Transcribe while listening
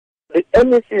The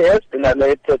MEC has been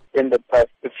alerted in the past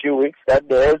few weeks that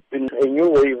there has been a new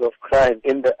wave of crime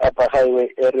in the upper highway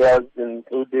areas,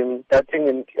 including starting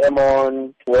in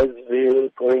Clermont, Westville,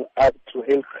 going up to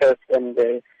Hillcrest and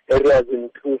the areas in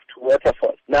Kloof to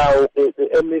Waterfall. Now, the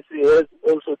MEC has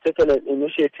also taken an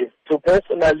initiative to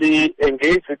personally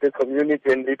engage with the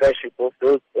community and leadership of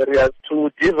those areas to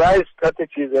devise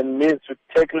strategies and means to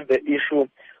tackle the issue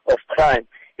of crime.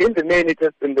 In the main, it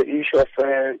has been the issue of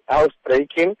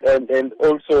housebreaking, and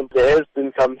also there has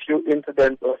been some few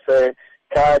incidents of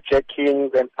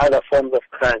carjackings and other forms of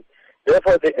crime.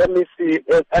 Therefore, the MEC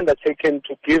has undertaken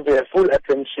to give full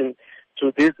attention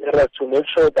to these areas to make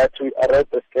sure that we arrest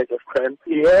the scourge of crime.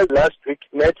 He has last week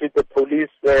met with the police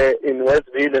in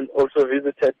Westville and also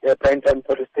visited Pinetown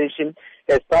Police Station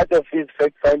as part of his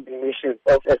fact-finding mission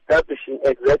of establishing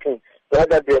exactly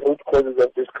what are the root causes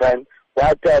of this crime,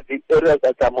 what are the areas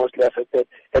that are mostly affected,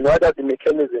 and what are the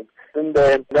mechanisms. In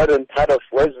the northern part of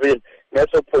Westville,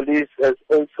 Metro Police has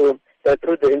also,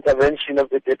 through the intervention of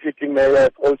the Deputy Mayor,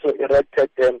 has also erected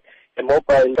a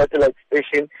mobile satellite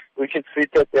station which is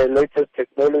fitted the latest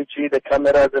technology, the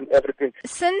cameras and everything.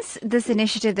 Since this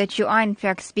initiative that you are in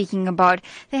fact speaking about,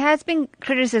 there has been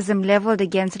criticism leveled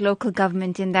against local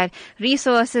government in that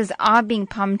resources are being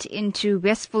pumped into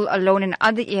Westville alone and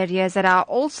other areas that are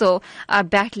also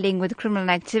battling with criminal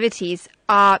activities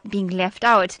are being left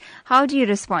out. How do you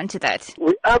respond to that?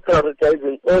 We are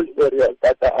prioritizing all areas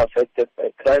that are affected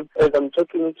by crime. As I'm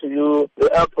talking to you,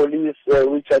 there are police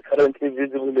which are currently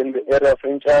visible in the area of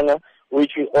Ncalane,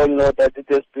 which we all know that it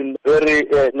has been very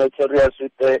notorious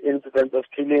with incidents of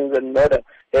killings and murder.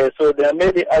 So there are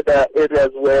many other areas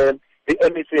where the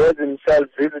MEC has himself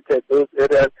visited those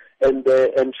areas and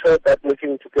ensured that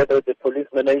working together with the police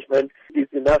management is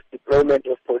enough deployment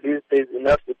of police, there is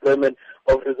enough deployment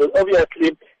of resources.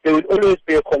 Obviously, there will always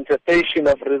be a contestation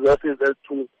of resources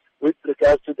with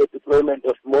regards to the deployment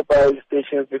of mobile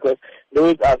stations because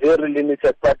those are very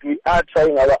limited, but we are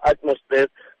trying our utmost best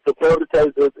to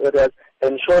prioritize those areas,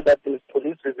 ensure that there is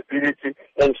police visibility,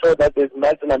 ensure that there is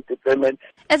maximum deployment.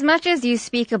 As much as you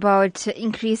speak about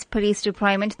increased police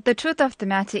deployment, the truth of the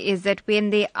matter is that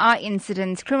when there are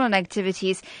incidents, criminal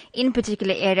activities in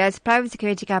particular areas, private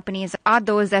security companies are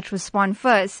those that respond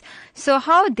first. So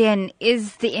how then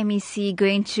is the MEC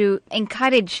going to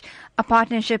encourage a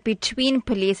partnership between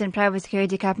police and private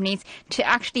security companies to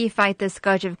actually fight the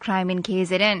scourge of crime in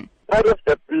KZN? Part of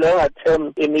the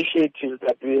longer-term initiatives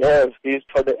that we have is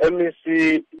for the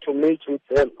MEC to meet with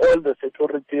all the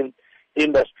security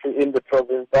industry in the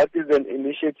province. That is an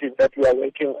initiative that we are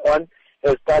working on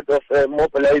as part of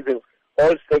mobilizing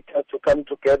all sectors to come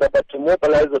together, but to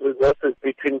mobilize the resources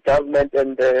between government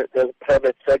and the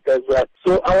private sector as well.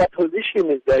 So our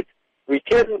position is that we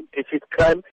can defeat crime,